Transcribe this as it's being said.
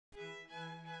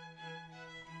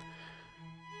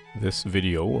This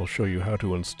video will show you how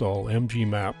to install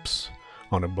MgMaps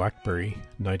on a Blackberry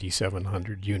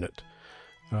 9700 unit.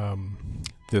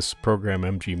 This program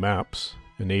MgMaps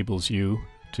enables you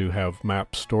to have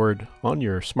maps stored on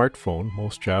your smartphone.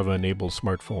 Most Java-enabled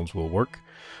smartphones will work.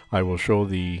 I will show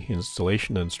the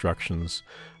installation instructions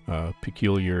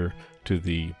peculiar to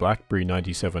the Blackberry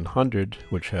 9700,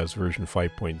 which has version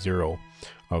 5.0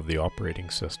 of the operating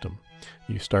system.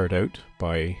 You start out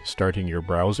by starting your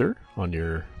browser on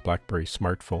your Blackberry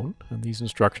smartphone, and these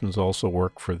instructions also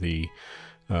work for the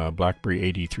Blackberry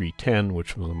 8310,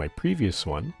 which was my previous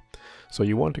one. So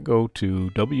you want to go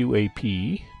to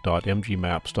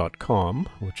wap.mgmaps.com,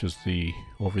 which is the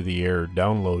over-the-air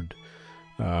download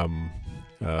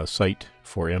site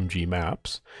for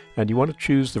MgMaps, and you want to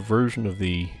choose the version of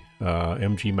the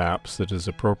MgMaps that is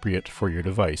appropriate for your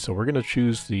device. So we're going to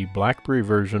choose the Blackberry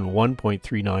version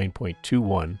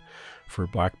 1.39.21 for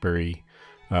Blackberry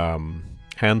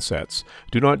handsets.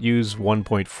 Do not use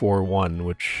 1.41,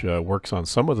 which works on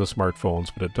some of the smartphones,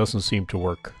 but it doesn't seem to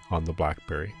work on the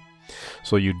Blackberry.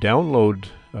 So you download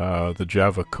the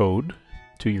Java code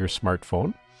to your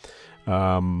smartphone,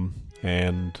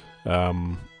 and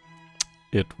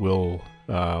it will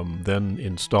then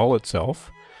install itself,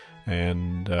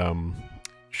 and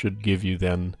should give you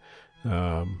then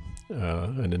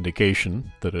an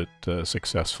indication that it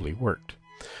successfully worked.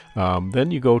 Then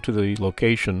you go to the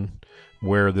location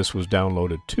where this was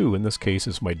downloaded to. In this case,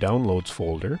 it's my downloads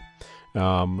folder,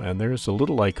 and there's a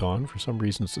little icon. For some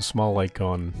reason, it's a small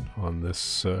icon on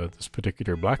this this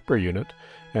particular Blackberry unit,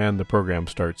 and the program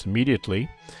starts immediately.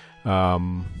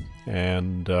 So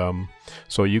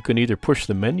you can either push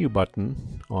the menu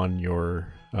button on your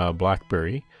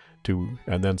Blackberry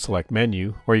and then select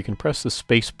menu, or you can press the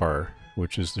space bar,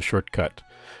 which is the shortcut.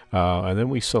 And then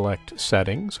we select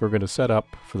settings. We're going to set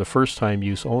up, for the first time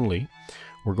use only,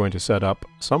 we're going to set up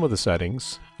some of the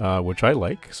settings, which I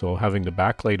like. So having the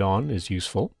backlight on is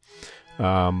useful.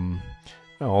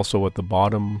 Also at the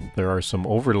bottom there are some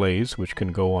overlays which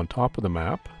can go on top of the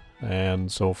map.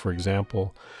 And so, for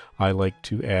example, I like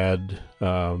to add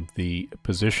the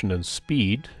position and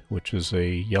speed, which is a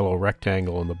yellow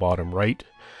rectangle in the bottom right,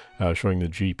 showing the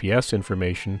GPS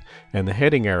information, and the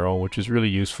heading arrow, which is really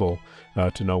useful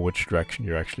to know which direction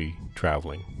you're actually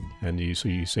traveling. And so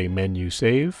you say menu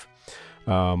save,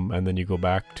 and then you go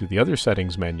back to the other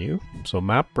settings menu. So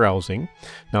map browsing.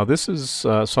 Now this is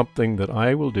something that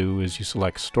I will do, is you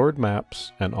select stored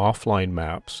maps and offline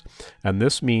maps, and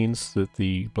this means that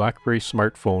the Blackberry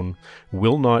smartphone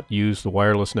will not use the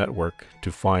wireless network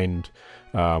to find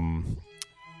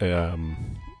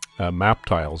map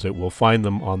tiles. It will find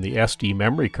them on the SD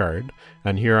memory card,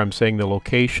 and here I'm saying the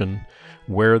location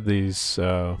where these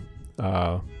map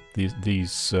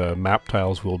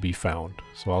tiles will be found.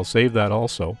 So I'll save that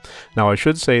also. Now I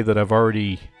should say that I've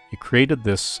already created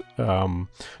this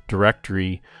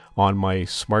directory on my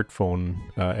smartphone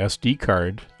SD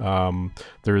card.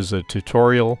 There's a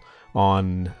tutorial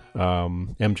on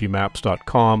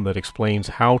mgmaps.com that explains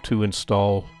how to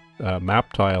install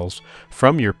map tiles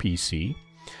from your PC.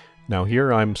 Now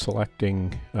here I'm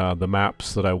selecting the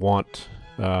maps that I want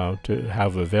to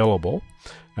have available,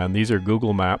 and these are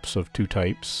Google Maps of two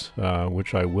types,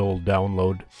 which I will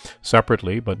download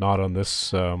separately, but not on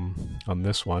this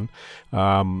one.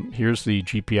 Here's the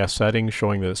GPS settings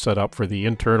showing that it's set up for the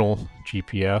internal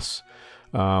GPS.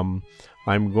 I'm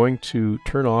going to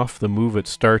turn off the Move at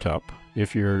Startup.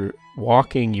 If you're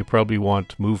walking, you probably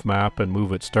want Move Map and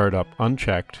Move at Startup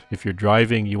unchecked. If you're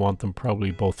driving, you want them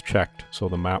probably both checked, so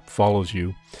the map follows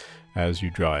you as you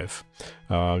drive.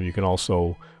 You can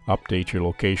also update your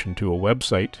location to a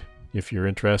website if you're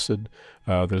interested.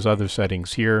 There's other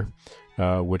settings here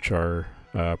which are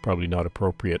probably not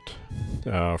appropriate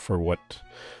for what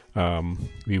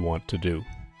we want to do.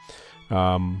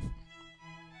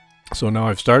 So now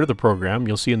I've started the program.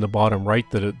 You'll see in the bottom right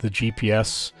that the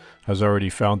GPS has already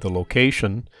found the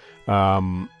location.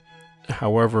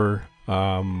 However,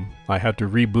 I had to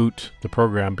reboot the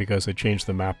program because I changed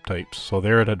the map types. So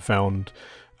there it had found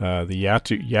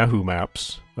the Yahoo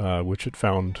Maps, which it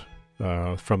found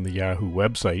from the Yahoo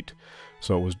website.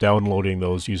 So it was downloading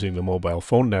those using the mobile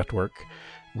phone network,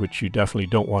 which you definitely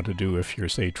don't want to do if you're,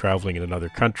 say, traveling in another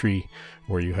country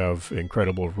where you have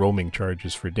incredible roaming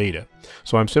charges for data.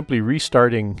 So I'm simply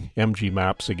restarting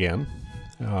MgMaps again,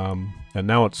 and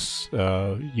now it's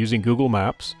using Google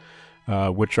Maps,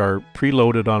 which are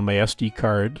preloaded on my SD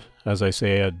card. As I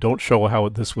say, I don't show how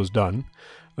this was done.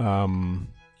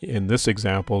 In this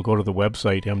example, go to the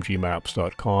website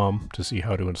mgmaps.com to see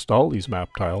how to install these map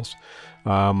tiles.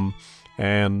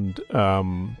 And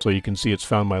so you can see it's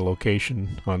found my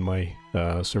location on my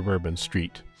suburban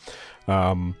street.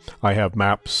 I have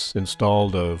maps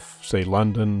installed of, say,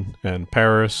 London and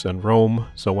Paris and Rome,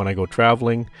 so when I go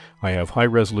traveling, I have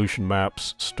high-resolution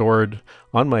maps stored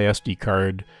on my SD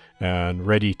card and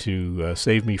ready to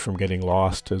save me from getting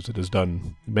lost, as it has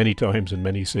done many times in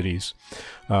many cities.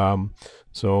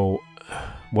 So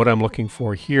what I'm looking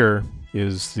for here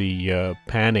is the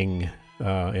panning,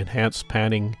 enhanced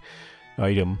panning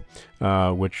item,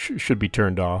 which should be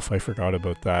turned off. I forgot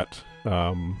about that.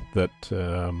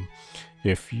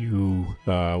 If you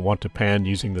want to pan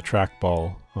using the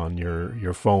trackball on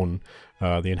your phone,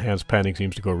 the enhanced panning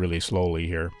seems to go really slowly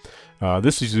here.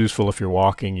 This is useful if you're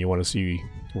walking, you want to see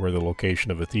where the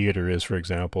location of a theater is, for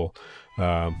example,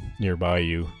 nearby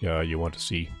you. You want to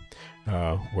see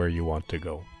where you want to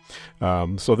go.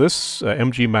 So this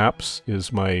MgMaps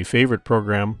is my favorite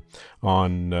program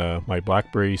on my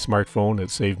Blackberry smartphone. It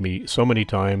saved me so many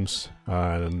times,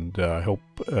 and I hope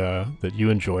that you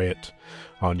enjoy it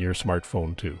on your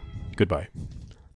smartphone too. Goodbye.